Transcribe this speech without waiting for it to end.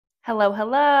Hello,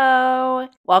 hello.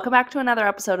 Welcome back to another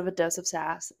episode of A Dose of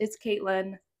Sass. It's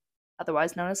Caitlin,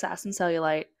 otherwise known as Sass and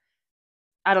Cellulite.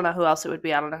 I don't know who else it would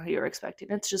be. I don't know who you're expecting.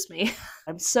 It's just me.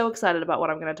 I'm so excited about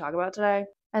what I'm going to talk about today.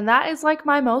 And that is like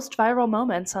my most viral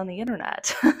moments on the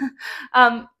internet.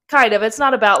 Kind of. It's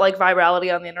not about like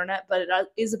virality on the internet, but it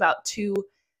is about two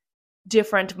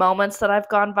different moments that I've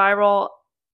gone viral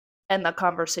and the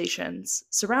conversations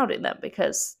surrounding them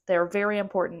because they're very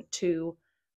important to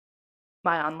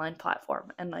my online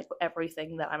platform and like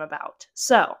everything that I'm about.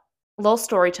 So, a little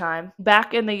story time.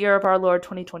 Back in the year of our Lord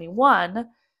 2021,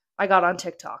 I got on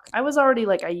TikTok. I was already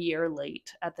like a year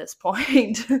late at this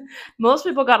point. Most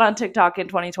people got on TikTok in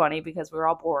 2020 because we were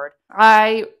all bored.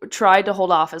 I tried to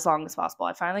hold off as long as possible.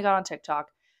 I finally got on TikTok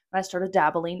and I started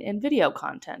dabbling in video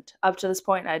content. Up to this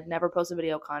point, I'd never posted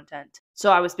video content.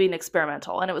 So I was being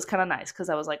experimental and it was kind of nice because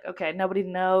I was like, okay, nobody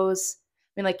knows.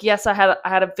 I mean, like, yes, I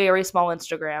had a very small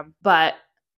Instagram, but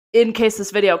in case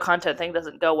this video content thing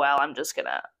doesn't go well, I'm just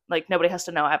gonna, like, nobody has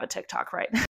to know I have a TikTok, right?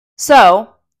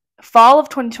 So, fall of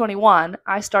 2021,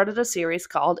 I started a series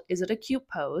called Is It a Cute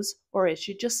Pose or Is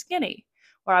She Just Skinny?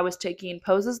 Where I was taking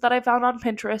poses that I found on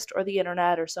Pinterest or the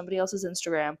internet or somebody else's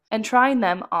Instagram and trying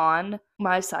them on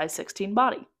my size 16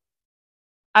 body.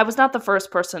 I was not the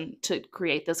first person to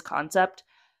create this concept.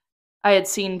 I had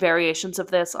seen variations of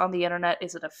this on the internet.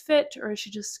 Is it a fit or is she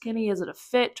just skinny? Is it a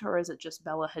fit or is it just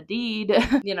Bella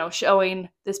Hadid, showing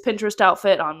this Pinterest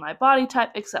outfit on my body type,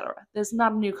 etc. This is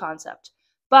not a new concept.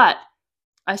 But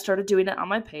I started doing it on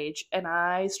my page and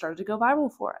I started to go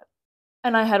viral for it.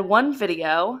 And I had one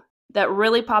video that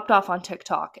really popped off on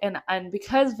TikTok. And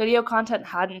because video content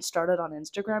hadn't started on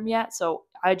Instagram yet, so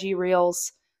IG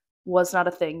Reels was not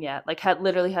a thing yet, like had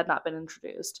not been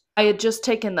introduced. I had just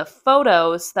taken the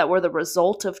photos that were the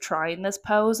result of trying this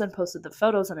pose and posted the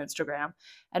photos on Instagram.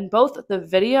 And both the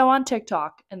video on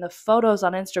TikTok and the photos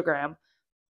on Instagram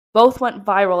both went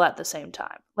viral at the same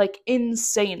time. Like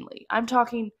insanely. I'm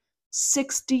talking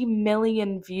 60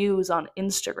 million views on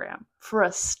Instagram for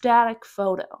a static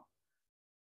photo.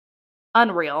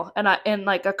 Unreal. And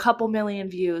like a couple million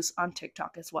views on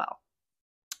TikTok as well.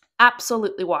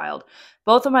 Absolutely wild.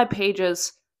 Both of my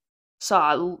pages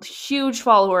saw a huge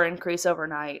follower increase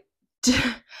overnight.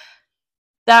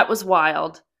 That was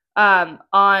wild.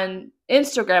 On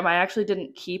Instagram, I actually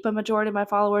didn't keep a majority of my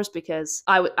followers because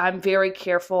I'm very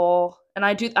careful, and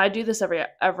I do this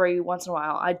every once in a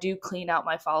while. I do clean out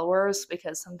my followers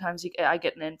because sometimes I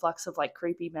get an influx of like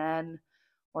creepy men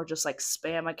or just like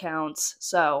spam accounts.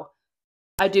 So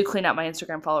I do clean out my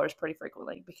Instagram followers pretty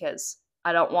frequently because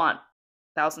I don't want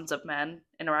thousands of men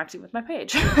interacting with my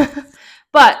page.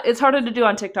 But it's harder to do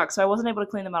on TikTok, so I wasn't able to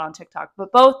clean them out on TikTok.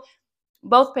 But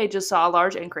both pages saw a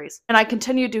large increase, and I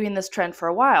continued doing this trend for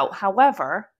a while.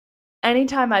 However,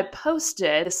 anytime I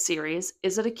posted a series,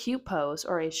 Is It a Cute Pose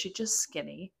or Is She Just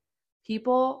Skinny?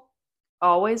 People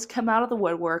always come out of the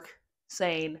woodwork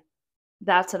saying,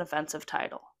 that's an offensive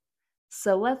title.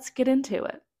 So let's get into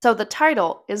it. So the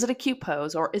title, Is It a Cute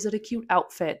Pose or Is It a Cute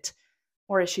Outfit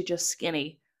or Is She Just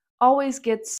Skinny? Always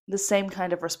gets the same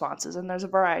kind of responses, and there's a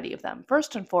variety of them.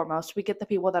 First and foremost, we get the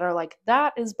people that are like,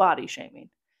 that is body shaming.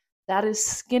 That is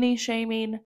skinny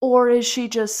shaming. Or is she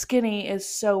just skinny is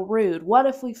so rude. What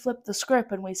if we flipped the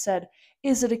script and we said,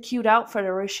 is it a cute outfit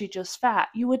or is she just fat?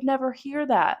 You would never hear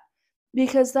that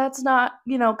because that's not,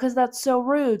 because that's so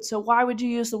rude. So why would you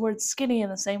use the word skinny in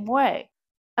the same way?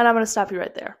 And I'm going to stop you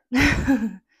right there.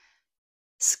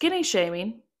 Skinny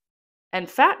shaming and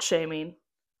fat shaming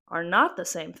are not the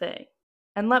same thing.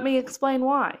 And let me explain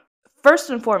why. First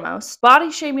and foremost, body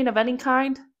shaming of any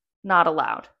kind, not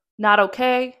allowed. Not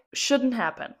okay, shouldn't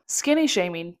happen. Skinny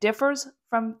shaming differs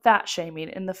from fat shaming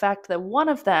in the fact that one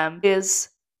of them is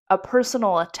a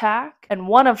personal attack and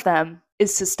one of them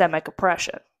is systemic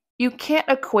oppression. You can't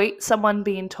equate someone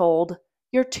being told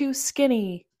you're too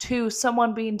skinny to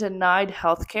someone being denied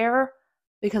healthcare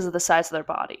because of the size of their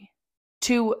body,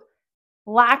 to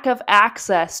lack of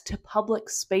access to public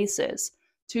spaces,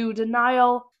 to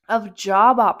denial of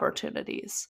job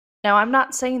opportunities. Now, I'm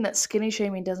not saying that skinny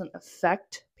shaming doesn't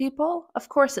affect people. Of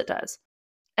course it does.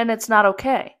 And it's not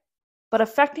okay. But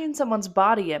affecting someone's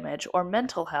body image or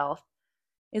mental health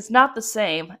is not the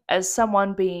same as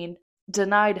someone being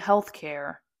denied health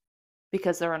care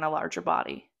because they're in a larger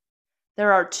body.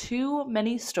 There are too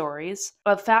many stories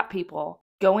of fat people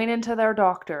going into their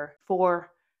doctor for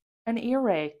an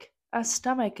earache, a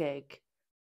stomach ache,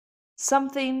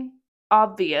 something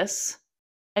obvious,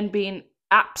 and being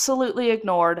absolutely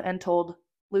ignored and told,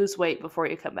 lose weight before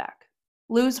you come back.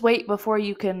 Lose weight before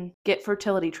you can get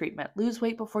fertility treatment. Lose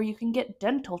weight before you can get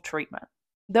dental treatment.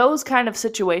 Those kind of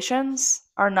situations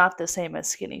are not the same as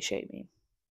skinny shaming.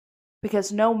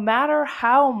 Because no matter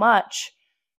how much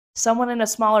someone in a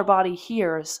smaller body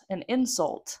hears an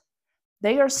insult,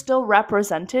 they are still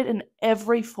represented in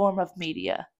every form of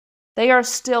media. They are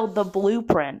still the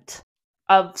blueprint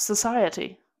of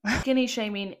society. Skinny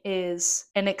shaming is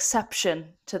an exception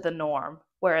to the norm,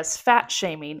 whereas fat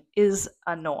shaming is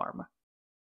a norm.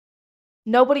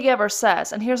 Nobody ever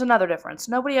says, and here's another difference,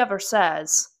 nobody ever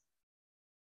says,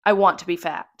 I want to be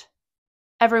fat.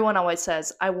 Everyone always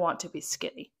says, I want to be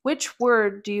skinny. Which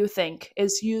word do you think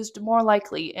is used more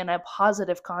likely in a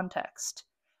positive context?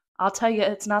 I'll tell you,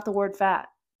 it's not the word fat.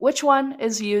 Which one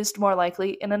is used more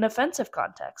likely in an offensive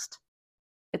context?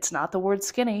 It's not the word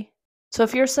skinny. So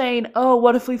if you're saying, oh,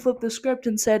 what if we flipped the script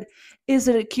and said, is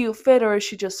it a cute fit or is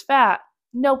she just fat?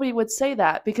 Nobody would say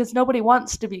that because nobody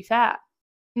wants to be fat.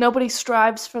 Nobody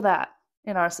strives for that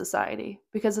in our society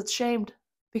because it's shamed,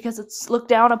 because it's looked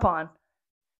down upon.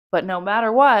 But no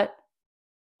matter what,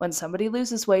 when somebody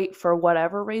loses weight for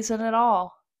whatever reason at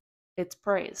all, it's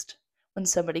praised. When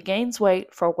somebody gains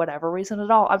weight for whatever reason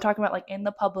at all, I'm talking about like in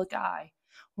the public eye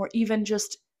or even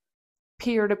just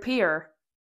peer to peer,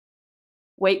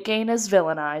 weight gain is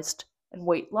villainized and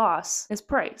weight loss is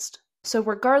praised. So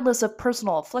regardless of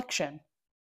personal affliction,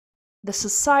 the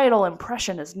societal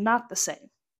impression is not the same.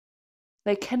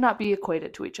 They cannot be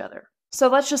equated to each other. So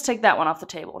let's just take that one off the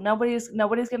table. Nobody's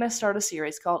going to start a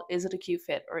series called Is It a Cute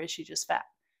Fit or Is She Just Fat?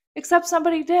 Except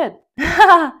somebody did.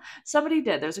 Somebody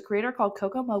did. There's a creator called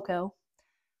Coco Moco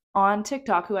on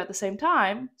TikTok who at the same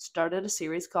time started a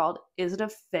series called Is It a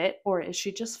Fit or Is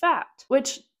She Just Fat?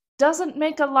 Which doesn't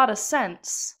make a lot of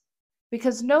sense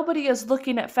because nobody is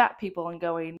looking at fat people and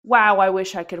going, wow, I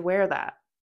wish I could wear that.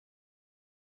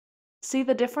 See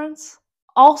the difference?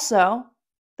 Also,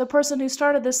 the person who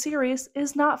started this series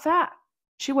is not fat.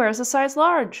 She wears a size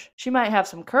large. She might have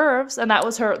some curves, and that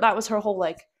was her whole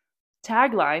like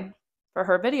tagline for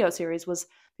her video series was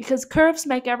because curves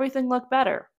make everything look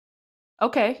better.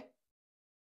 Okay.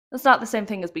 That's not the same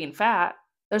thing as being fat.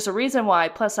 There's a reason why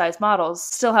plus size models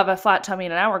still have a flat tummy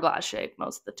and an hourglass shape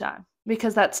most of the time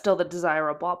because that's still the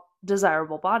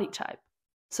desirable body type.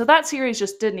 So that series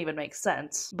just didn't even make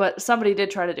sense, but somebody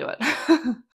did try to do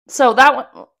it. So that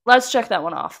one, let's check that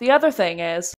one off. The other thing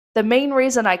is, the main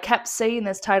reason I kept saying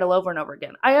this title over and over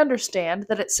again, I understand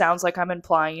that it sounds like I'm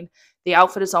implying the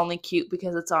outfit is only cute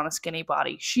because it's on a skinny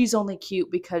body. She's only cute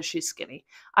because she's skinny.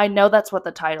 I know that's what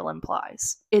the title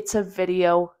implies. It's a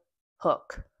video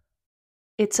hook.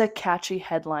 It's a catchy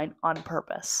headline on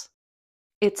purpose.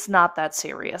 It's not that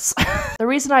serious. The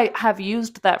reason I have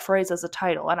used that phrase as a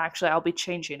title, and actually I'll be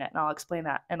changing it and I'll explain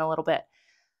that in a little bit.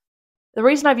 The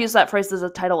reason I've used that phrase as a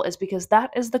title is because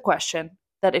that is the question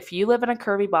that if you live in a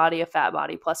curvy body, a fat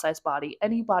body, plus size body,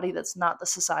 any body that's not the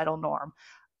societal norm,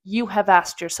 you have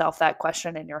asked yourself that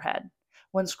question in your head.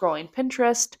 When scrolling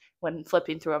Pinterest, when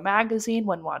flipping through a magazine,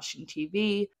 when watching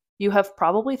TV, you have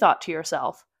probably thought to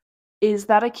yourself, is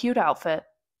that a cute outfit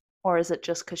or is it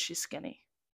just because she's skinny?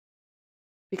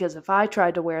 Because if I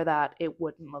tried to wear that, it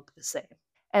wouldn't look the same.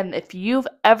 And if you've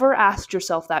ever asked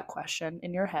yourself that question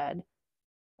in your head,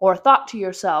 or thought to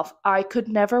yourself, I could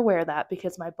never wear that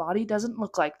because my body doesn't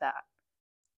look like that.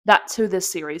 That's who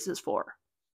this series is for.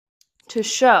 To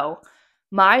show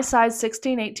my size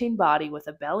 16, 18 body with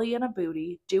a belly and a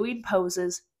booty, doing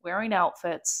poses, wearing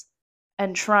outfits,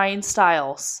 and trying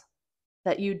styles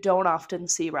that you don't often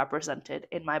see represented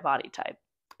in my body type,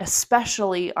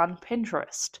 especially on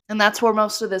Pinterest. And that's where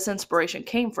most of this inspiration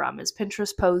came from, is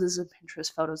Pinterest poses and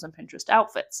Pinterest photos and Pinterest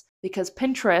outfits. Because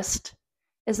Pinterest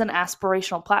is an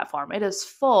aspirational platform. It is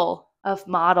full of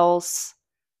models,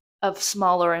 of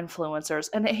smaller influencers.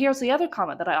 And here's the other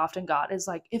comment that I often got is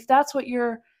like, if that's what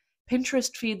your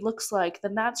Pinterest feed looks like,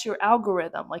 then that's your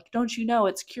algorithm. Like, don't you know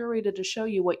it's curated to show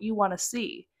you what you want to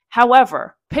see?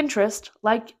 However, Pinterest,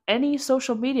 like any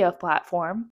social media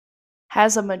platform,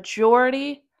 has a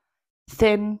majority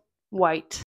thin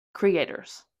white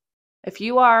creators. If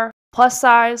you are plus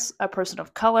size, a person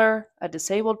of color, a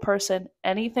disabled person,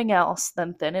 anything else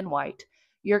than thin and white,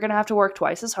 you're going to have to work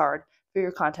twice as hard for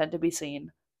your content to be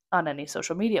seen on any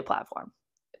social media platform,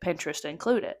 Pinterest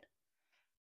included.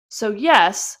 So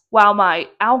yes, while my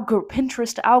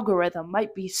Pinterest algorithm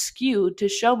might be skewed to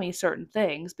show me certain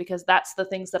things because that's the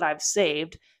things that I've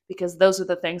saved, because those are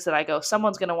the things that I go,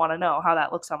 someone's going to want to know how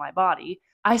that looks on my body,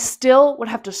 I still would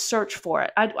have to search for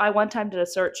it. I one time did a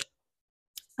search.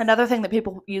 Another thing that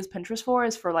people use Pinterest for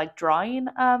is for like drawing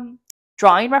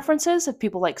references, if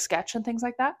people like sketch and things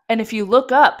like that. And if you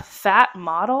look up fat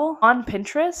model on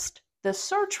Pinterest, the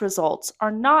search results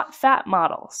are not fat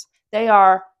models. They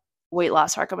are weight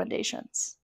loss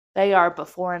recommendations. They are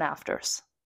before and afters.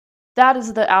 That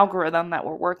is the algorithm that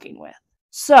we're working with.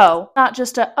 So, not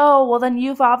just oh, well, then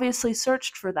you've obviously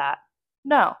searched for that.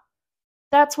 No,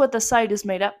 that's what the site is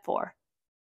made up for.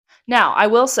 Now, I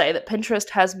will say that Pinterest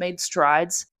has made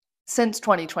strides since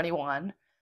 2021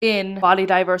 in body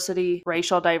diversity,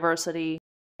 racial diversity,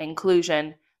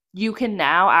 inclusion. You can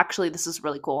now, actually, this is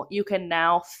really cool, you can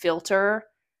now filter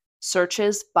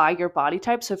searches by your body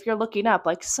type. So if you're looking up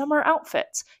like summer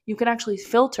outfits, you can actually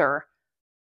filter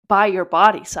by your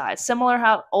body size. Similar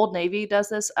how Old Navy does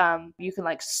this. You can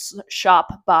like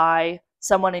shop by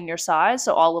someone in your size.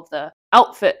 So all of the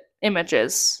outfit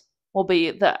images will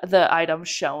be the items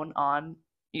shown on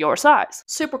your size.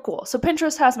 Super cool. So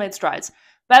Pinterest has made strides,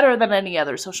 better than any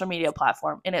other social media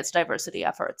platform in its diversity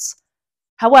efforts.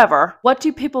 However, what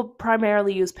do people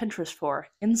primarily use Pinterest for?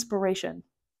 Inspiration,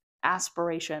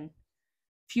 aspiration,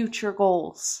 future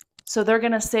goals. So they're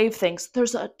going to save things.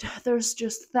 There's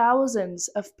just thousands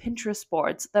of Pinterest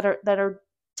boards that are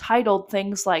titled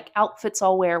things like outfits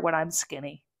I'll wear when I'm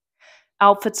skinny,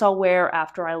 outfits I'll wear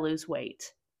after I lose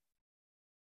weight.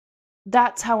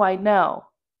 That's how I know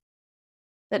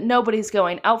that nobody's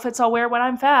going outfits I'll wear when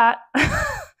I'm fat.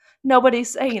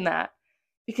 Nobody's saying that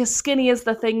because skinny is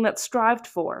the thing that's strived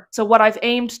for. So what I've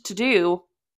aimed to do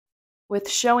with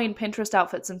showing Pinterest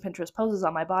outfits and Pinterest poses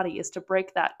on my body is to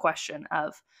break that question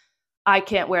of I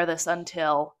can't wear this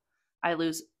until I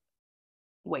lose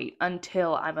weight,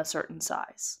 until I'm a certain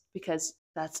size, because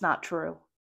that's not true.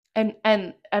 And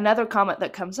another comment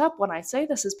that comes up when I say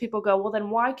this is people go, well, then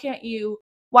why can't you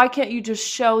just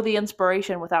show the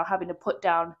inspiration without having to put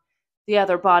down the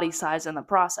other body size in the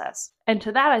process? And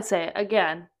to that I say,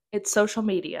 again, it's social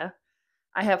media.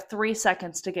 I have 3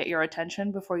 seconds to get your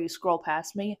attention before you scroll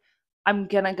past me. I'm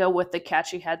going to go with the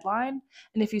catchy headline.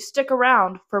 And if you stick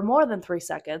around for more than 3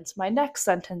 seconds, my next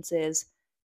sentence is,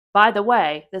 by the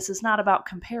way, this is not about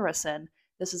comparison.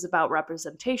 This is about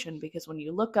representation, because when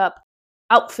you look up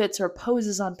outfits or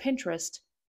poses on Pinterest,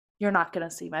 you're not going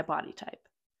to see my body type.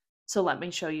 So let me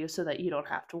show you so that you don't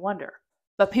have to wonder.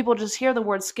 But people just hear the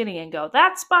word skinny and go,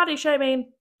 that's body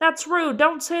shaming. That's rude.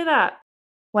 Don't say that.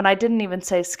 When I didn't even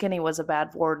say skinny was a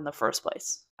bad word in the first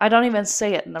place. I don't even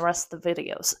say it in the rest of the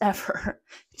videos, ever.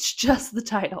 It's just the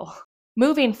title.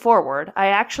 Moving forward, I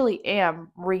actually am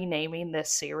renaming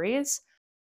this series.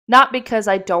 Not because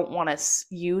I don't want to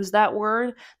use that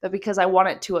word, but because I want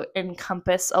it to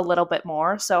encompass a little bit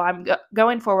more. So I'm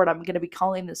going forward, I'm going to be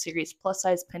calling the series Plus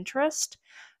Size Pinterest.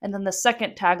 And then the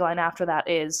second tagline after that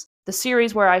is the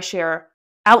series where I share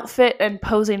outfit and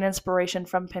posing inspiration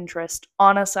from Pinterest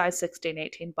on a size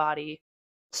 16-18 body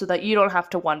so that you don't have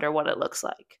to wonder what it looks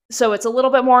like. So it's a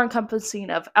little bit more encompassing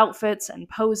of outfits and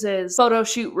poses, photo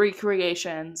shoot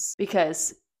recreations,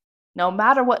 because no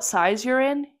matter what size you're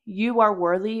in, you are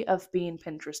worthy of being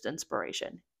Pinterest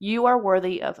inspiration. You are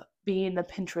worthy of being the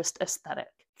Pinterest aesthetic.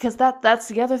 Because that's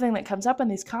the other thing that comes up in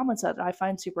these comments that I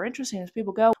find super interesting is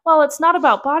people go, well, it's not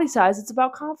about body size, it's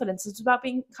about confidence, it's about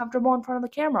being comfortable in front of the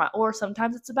camera, or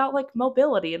sometimes it's about like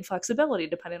mobility and flexibility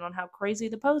depending on how crazy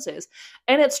the pose is.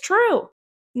 And it's true.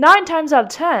 9 times out of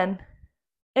 10,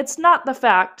 it's not the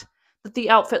fact that the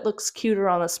outfit looks cuter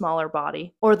on the smaller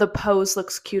body or the pose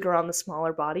looks cuter on the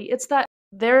smaller body. It's that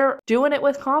they're doing it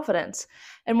with confidence.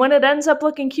 And when it ends up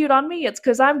looking cute on me, it's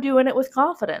because I'm doing it with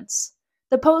confidence.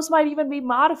 The pose might even be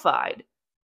modified,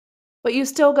 but you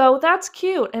still go, that's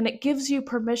cute. And it gives you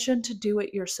permission to do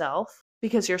it yourself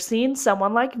because you're seeing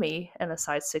someone like me in a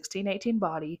size 16-18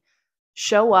 body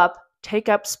show up, take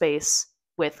up space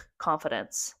with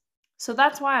confidence. So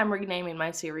that's why I'm renaming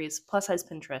my series Plus Size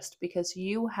Pinterest, because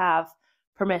you have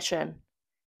permission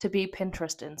to be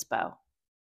Pinterest inspo.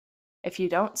 If you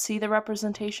don't see the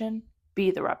representation,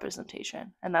 be the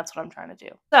representation. And that's what I'm trying to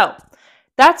do. So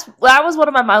that was one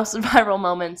of my most viral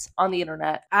moments on the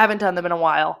internet. I haven't done them in a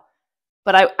while,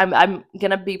 but I'm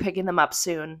going to be picking them up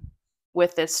soon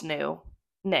with this new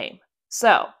name.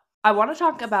 So I want to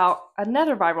talk about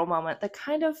another viral moment that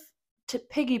kind of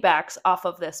piggybacks off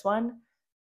of this one.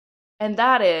 And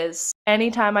that is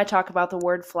anytime I talk about the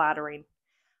word flattering.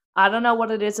 I don't know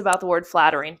what it is about the word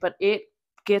flattering, but it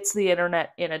gets the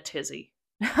internet in a tizzy.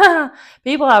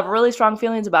 People have really strong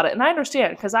feelings about it. And I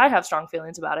understand because I have strong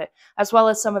feelings about it, as well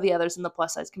as some of the others in the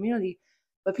plus size community.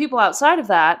 But people outside of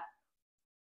that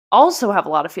also have a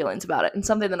lot of feelings about it. And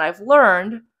something that I've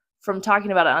learned from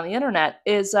talking about it on the internet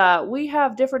is we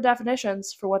have different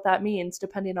definitions for what that means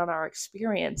depending on our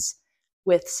experience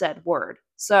with said word.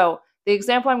 So the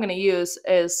example I'm going to use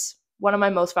is one of my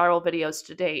most viral videos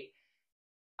to date.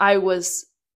 I was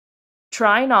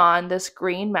trying on this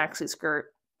green maxi skirt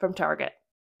from Target.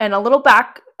 And a little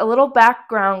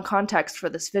background context for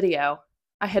this video.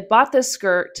 I had bought this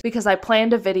skirt because I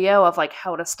planned a video of like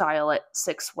how to style it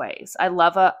 6 ways. I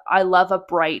love a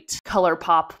bright color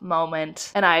pop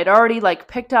moment, and I had already like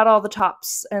picked out all the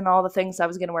tops and all the things I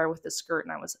was going to wear with this skirt,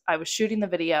 and I was shooting the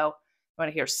video. I'm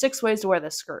going to hear 6 ways to wear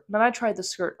this skirt. And then I tried the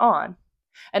skirt on.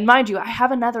 And mind you, I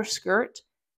have another skirt,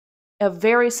 a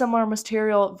very similar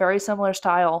material, very similar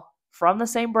style from the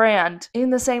same brand in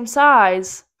the same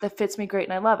size that fits me great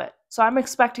and I love it. So I'm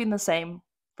expecting the same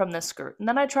from this skirt. And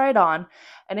then I try it on,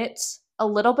 and it's a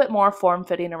little bit more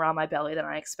form-fitting around my belly than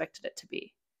I expected it to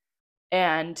be.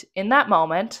 And in that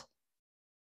moment,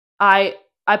 I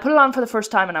put it on for the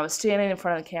first time, and I was standing in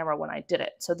front of the camera when I did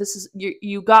it. So this is,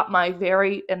 you got my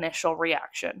very initial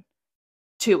reaction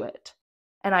to it.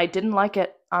 And I didn't like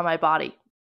it on my body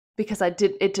because it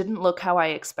didn't look how I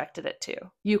expected it to.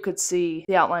 You could see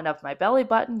the outline of my belly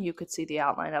button. You could see the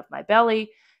outline of my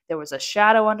belly. There was a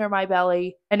shadow under my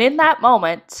belly. And in that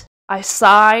moment, I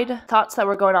sighed. Thoughts that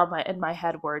were going on in my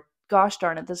head were, gosh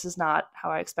darn it, this is not how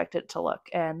I expected it to look.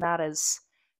 And that is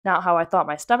not how I thought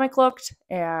my stomach looked.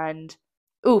 And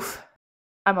oof,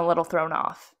 I'm a little thrown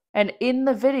off. And in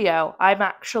the video, I'm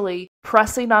actually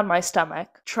pressing on my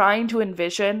stomach, trying to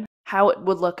envision how it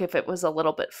would look if it was a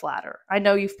little bit flatter. I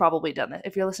know you've probably done that.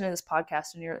 If you're listening to this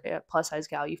podcast and you're a plus size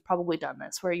gal, you've probably done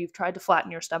this, where you've tried to flatten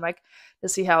your stomach to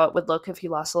see how it would look if you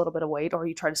lost a little bit of weight, or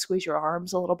you try to squeeze your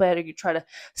arms a little bit, or you try to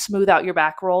smooth out your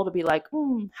back roll to be like,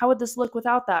 how would this look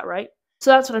without that, right? So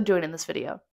that's what I'm doing in this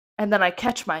video. And then I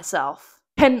catch myself.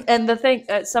 And the thing,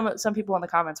 some people in the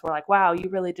comments were like, wow, you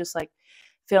really just like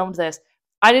filmed this.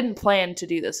 I didn't plan to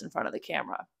do this in front of the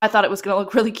camera. I thought it was going to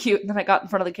look really cute, and then I got in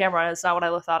front of the camera, and it's not what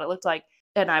I thought it looked like,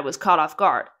 and I was caught off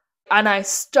guard. And I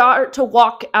start to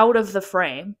walk out of the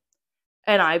frame,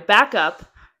 and I back up,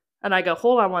 and I go,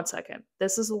 hold on one second.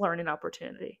 This is a learning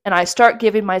opportunity. And I start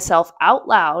giving myself out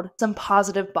loud some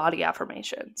positive body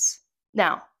affirmations.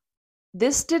 Now,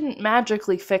 this didn't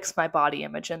magically fix my body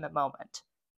image in the moment.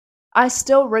 I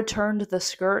still returned the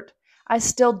skirt. I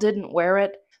still didn't wear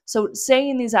it. So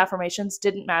saying these affirmations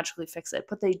didn't magically fix it,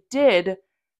 but they did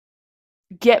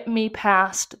get me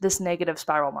past this negative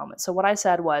spiral moment. So what I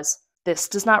said was, this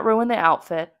does not ruin the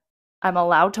outfit. I'm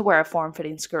allowed to wear a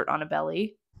form-fitting skirt on a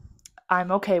belly.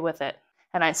 I'm okay with it.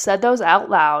 And I said those out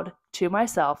loud to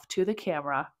myself, to the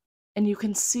camera, and you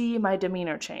can see my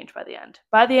demeanor change by the end.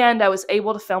 By the end, I was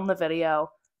able to film the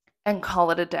video and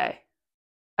call it a day.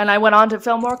 And I went on to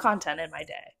film more content in my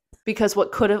day. Because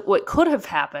what could have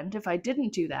happened if I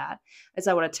didn't do that is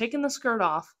I would have taken the skirt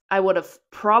off. I would have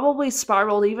probably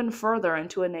spiraled even further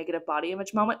into a negative body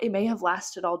image moment. It may have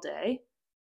lasted all day.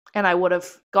 And I would have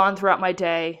gone throughout my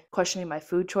day questioning my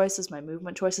food choices, my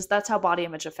movement choices. That's how body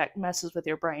image messes with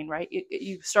your brain, right?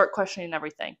 You start questioning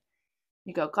everything.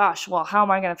 You go, gosh, well, how am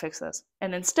I going to fix this?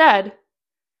 And instead,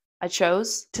 I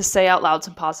chose to say out loud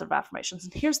some positive affirmations.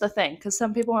 And here's the thing, because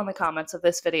some people in the comments of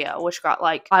this video, which got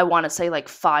like, I want to say like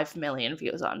 5 million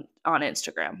views on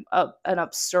Instagram, an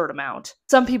absurd amount.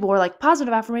 Some people were like,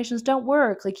 positive affirmations don't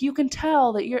work. Like, you can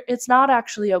tell that it's not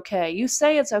actually okay. You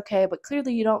say it's okay, but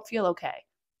clearly you don't feel okay.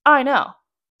 I know.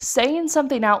 Saying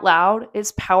something out loud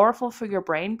is powerful for your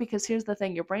brain, because here's the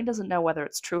thing, your brain doesn't know whether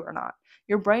it's true or not.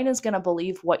 Your brain is going to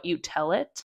believe what you tell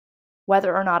it,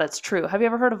 whether or not it's true. Have you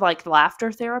ever heard of like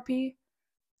laughter therapy?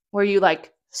 Where you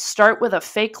like start with a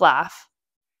fake laugh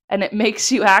and it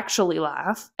makes you actually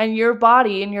laugh, and your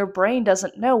body and your brain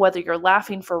doesn't know whether you're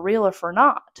laughing for real or for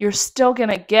not. You're still going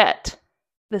to get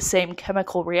the same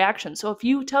chemical reaction. So if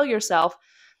you tell yourself,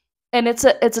 and it's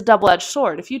a double-edged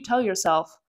sword, if you tell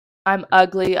yourself, I'm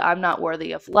ugly, I'm not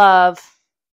worthy of love,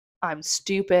 I'm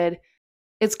stupid,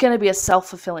 it's going to be a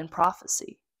self-fulfilling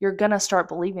prophecy. You're going to start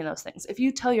believing those things. If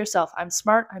you tell yourself, I'm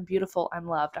smart, I'm beautiful, I'm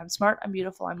loved, I'm smart, I'm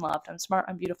beautiful, I'm loved, I'm smart,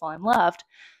 I'm beautiful, I'm loved,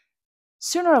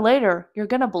 sooner or later, you're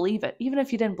going to believe it, even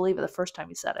if you didn't believe it the first time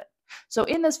you said it. So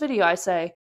in this video, I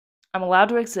say, I'm allowed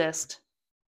to exist.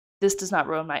 This does not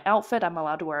ruin my outfit. I'm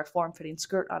allowed to wear a form-fitting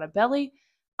skirt on a belly.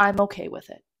 I'm okay with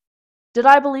it. Did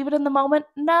I believe it in the moment?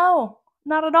 No,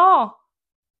 not at all.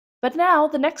 But now,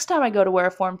 the next time I go to wear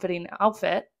a form-fitting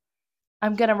outfit,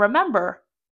 I'm going to remember,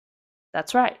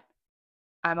 that's right,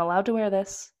 I'm allowed to wear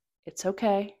this. It's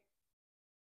okay.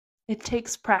 It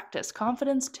takes practice.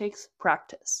 Confidence takes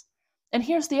practice. And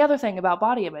here's the other thing about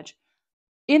body image.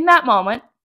 In that moment,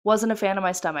 wasn't a fan of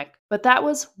my stomach, but that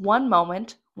was one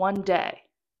moment, one day.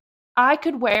 I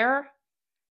could wear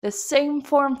the same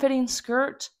form-fitting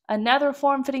skirt, another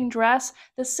form-fitting dress,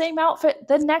 the same outfit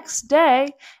the next day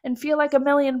and feel like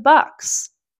 $1,000,000.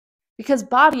 Because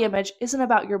body image isn't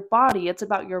about your body, it's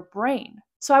about your brain.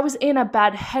 So I was in a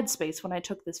bad headspace when I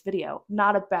took this video,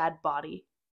 not a bad body.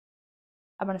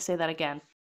 I'm going to say that again.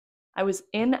 I was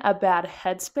in a bad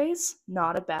headspace,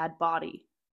 not a bad body.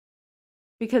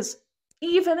 Because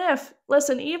even if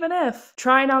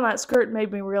trying on that skirt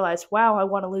made me realize, wow, I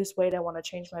want to lose weight, I want to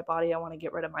change my body, I want to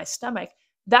get rid of my stomach,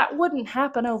 that wouldn't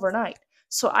happen overnight.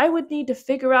 So I would need to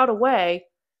figure out a way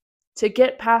to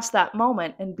get past that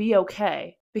moment and be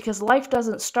okay. Because life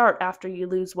doesn't start after you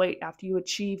lose weight, after you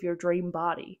achieve your dream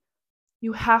body.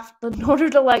 You have to, in order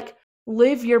to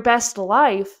live your best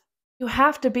life, you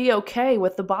have to be okay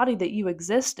with the body that you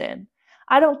exist in.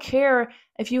 I don't care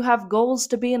if you have goals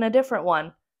to be in a different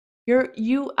one.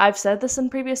 I've said this in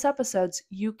previous episodes,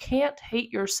 you can't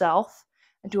hate yourself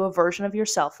into a version of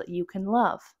yourself that you can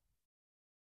love.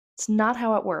 It's not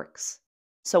how it works.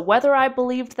 So whether I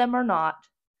believed them or not,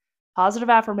 positive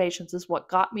affirmations is what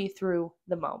got me through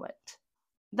the moment.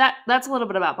 That's a little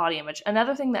bit about body image.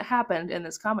 Another thing that happened in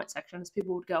this comment section is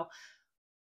people would go,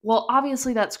 well,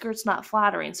 obviously that skirt's not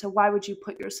flattering, so why would you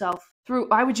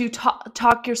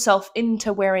talk yourself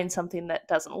into wearing something that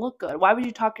doesn't look good? Why would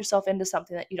you talk yourself into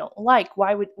something that you don't like?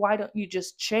 Why don't you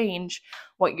just change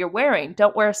what you're wearing?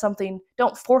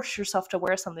 Don't force yourself to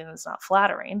wear something that's not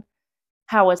flattering.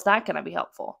 How is that going to be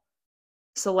helpful?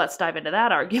 So let's dive into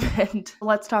that argument.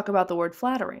 Let's talk about the word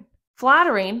flattering.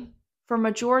 Flattering, for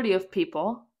majority of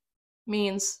people,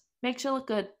 means makes you look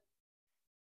good.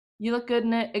 You look good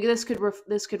in it. This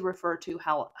could refer to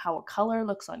how a color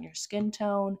looks on your skin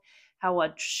tone, how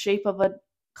a shape of a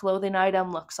clothing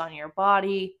item looks on your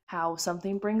body, how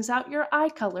something brings out your eye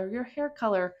color, your hair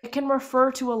color. It can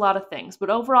refer to a lot of things,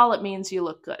 but overall it means you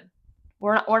look good.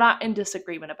 We're not in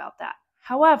disagreement about that.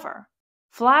 However,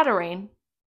 flattering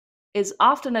is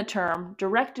often a term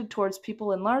directed towards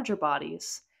people in larger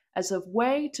bodies as a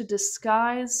way to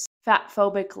disguise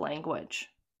fat-phobic language.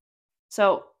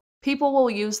 So people will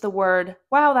use the word,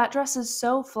 wow, that dress is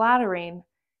so flattering,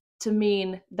 to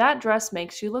mean that dress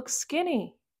makes you look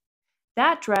skinny.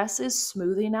 That dress is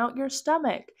smoothing out your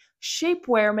stomach.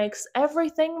 Shapewear makes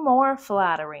everything more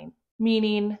flattering,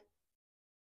 meaning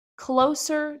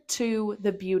closer to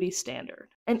the beauty standard.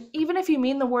 And even if you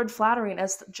mean the word flattering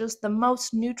as just the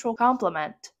most neutral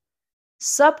compliment,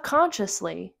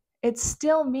 subconsciously, it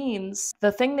still means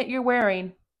the thing that you're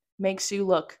wearing makes you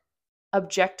look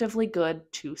objectively good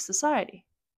to society.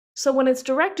 So when it's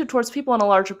directed towards people in a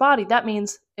larger body, that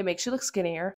means it makes you look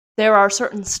skinnier. There are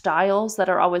certain styles that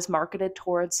are always marketed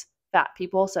towards fat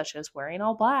people, such as wearing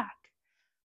all black,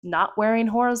 not wearing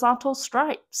horizontal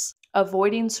stripes,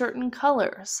 avoiding certain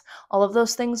colors. All of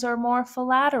those things are more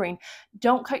flattering.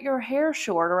 Don't cut your hair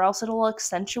short or else it'll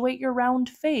accentuate your round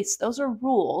face. Those are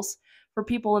rules for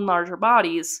people in larger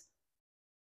bodies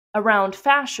around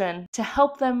fashion to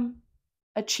help them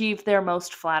achieve their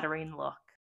most flattering look.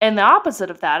 And the opposite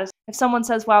of that is if someone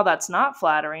says, wow, that's not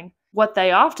flattering, what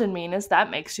they often mean is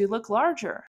that makes you look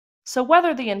larger. So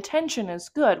whether the intention is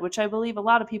good, which I believe a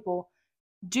lot of people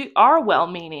are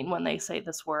well-meaning when they say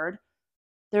this word,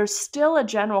 there's still a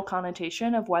general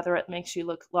connotation of whether it makes you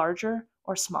look larger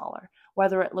or smaller,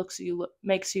 whether it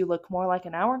makes you look more like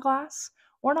an hourglass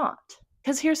or not.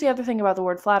 Because here's the other thing about the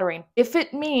word flattering. If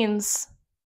it means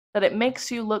that it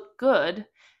makes you look good,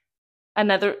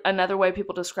 another way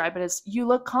people describe it is you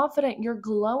look confident, you're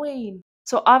glowing.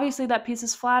 So obviously that piece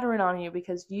is flattering on you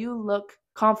because you look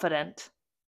confident.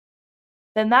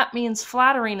 Then that means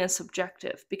flattering is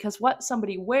subjective because what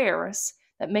somebody wears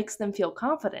that makes them feel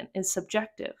confident is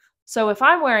subjective. So if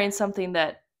I'm wearing something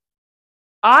that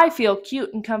I feel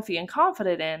cute and comfy and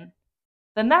confident in,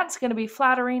 then that's going to be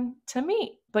flattering to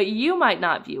me. But you might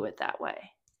not view it that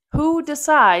way. Who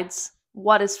decides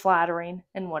what is flattering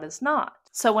and what is not?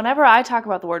 So whenever I talk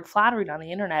about the word flattering on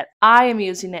the internet, I am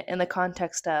using it in the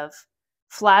context of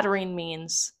flattering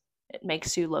means it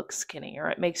makes you look skinnier,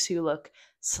 it makes you look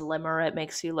slimmer, it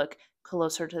makes you look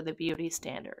closer to the beauty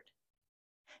standard.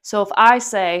 So if I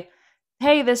say,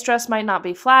 hey, this dress might not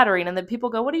be flattering, and then people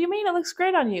go, what do you mean? It looks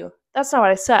great on you. That's not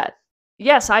what I said.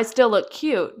 Yes, I still look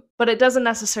cute, but it doesn't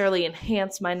necessarily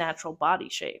enhance my natural body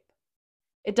shape.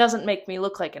 It doesn't make me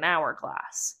look like an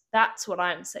hourglass. That's what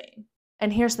I'm saying.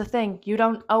 And here's the thing, you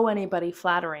don't owe anybody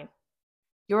flattering.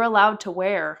 You're allowed to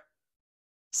wear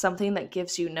something that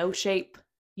gives you no shape.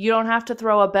 You don't have to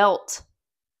throw a belt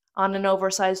on an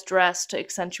oversized dress to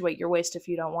accentuate your waist if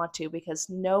you don't want to, because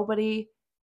nobody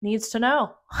needs to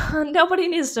know. Nobody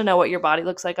needs to know what your body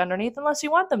looks like underneath unless you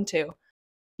want them to.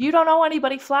 You don't owe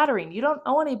anybody flattering. You don't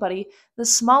owe anybody the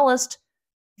smallest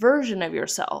version of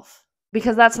yourself.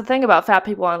 Because that's the thing about fat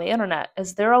people on the internet,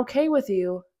 is they're okay with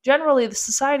you. Generally, the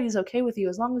society is okay with you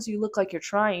as long as you look like you're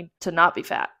trying to not be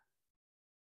fat.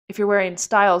 If you're wearing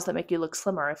styles that make you look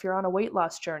slimmer, if you're on a weight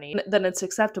loss journey, then it's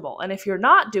acceptable. And if you're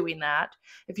not doing that,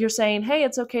 if you're saying, hey,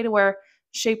 it's okay to wear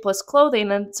shapeless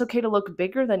clothing, and it's okay to look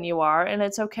bigger than you are, and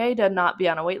it's okay to not be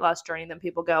on a weight loss journey. Then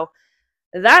people go,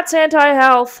 that's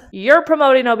anti-health. You're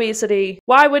promoting obesity.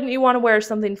 Why wouldn't you want to wear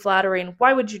something flattering?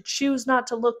 Why would you choose not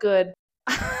to look good?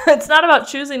 It's not about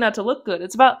choosing not to look good.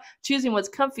 It's about choosing what's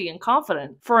comfy and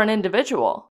confident for an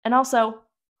individual. And also,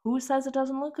 who says it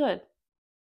doesn't look good?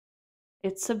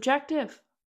 It's subjective.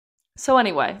 So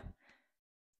anyway,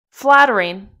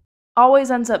 flattering always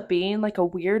ends up being like a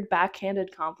weird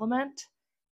backhanded compliment,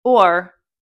 or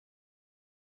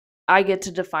I get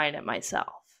to define it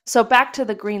myself. So back to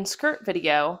the green skirt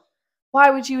video, why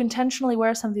would you intentionally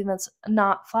wear something that's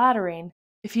not flattering?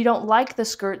 If you don't like the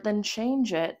skirt, then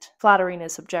change it. Flattering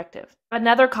is subjective.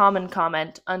 Another common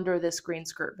comment under this green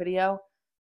skirt video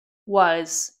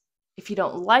was, if you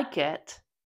don't like it,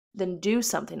 then do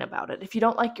something about it. If you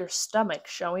don't like your stomach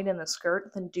showing in the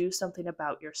skirt, then do something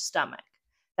about your stomach.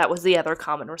 That was the other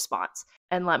common response.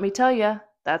 And let me tell you,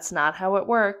 that's not how it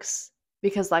works.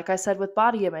 Because like I said with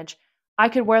body image, I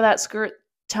could wear that skirt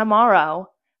tomorrow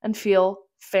and feel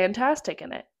fantastic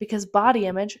in it, because body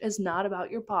image is not about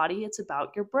your body, it's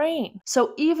about your brain.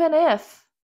 So even if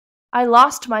I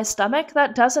lost my stomach,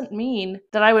 that doesn't mean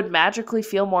that I would magically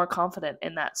feel more confident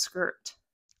in that skirt.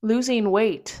 Losing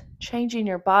weight, changing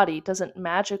your body doesn't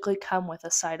magically come with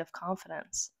a side of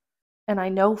confidence. And I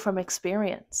know from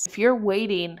experience, if you're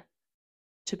waiting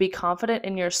to be confident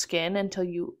in your skin until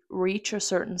you reach a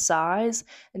certain size,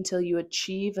 until you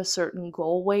achieve a certain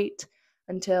goal weight,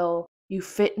 until you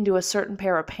fit into a certain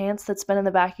pair of pants that's been in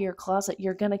the back of your closet,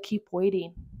 you're going to keep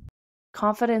waiting.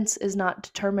 Confidence is not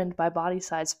determined by body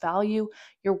size.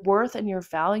 Your worth and your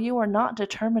value are not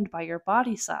determined by your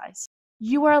body size.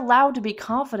 You are allowed to be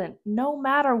confident no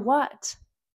matter what.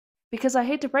 Because I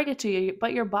hate to break it to you,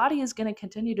 but your body is going to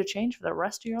continue to change for the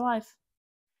rest of your life.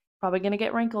 Probably going to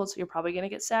get wrinkles. You're probably going to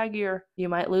get saggier. You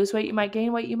might lose weight. You might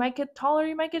gain weight. You might get taller.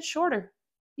 You might get shorter.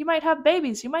 You might have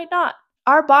babies. You might not.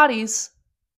 Our bodies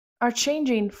are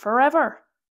changing forever.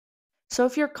 So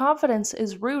if your confidence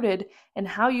is rooted in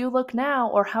how you look now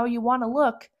or how you want to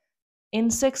look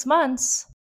in 6 months,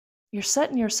 you're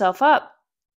setting yourself up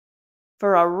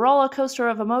for a roller coaster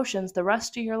of emotions the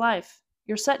rest of your life.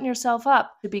 You're setting yourself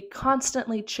up to be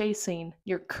constantly chasing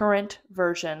your current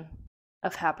version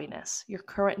of happiness, your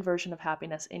current version of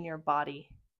happiness in your body.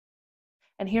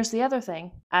 And here's the other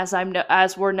thing, as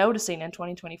we're noticing in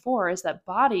 2024, is that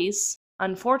bodies,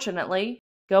 unfortunately,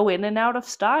 go in and out of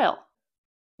style.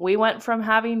 We went from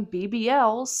having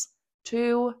BBLs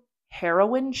to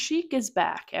heroin chic is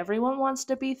back. Everyone wants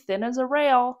to be thin as a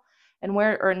rail and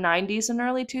wear 90s and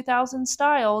early 2000s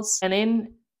styles. And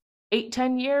in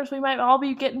 8-10 years, we might all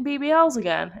be getting BBLs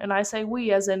again. And I say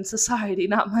we as in society,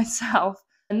 not myself.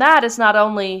 And that is not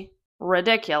only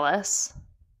ridiculous,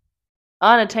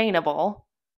 unattainable,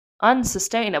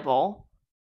 unsustainable,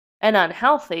 and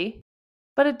unhealthy,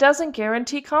 but it doesn't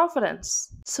guarantee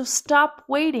confidence. So stop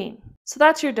waiting. So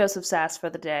that's your dose of sass for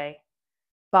the day.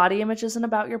 Body image isn't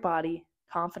about your body.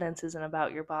 Confidence isn't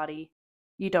about your body.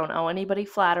 You don't owe anybody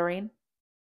flattering.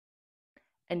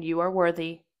 And you are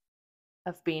worthy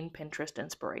of being Pinterest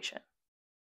inspiration.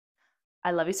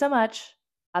 I love you so much.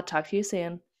 I'll talk to you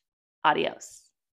soon. Adios.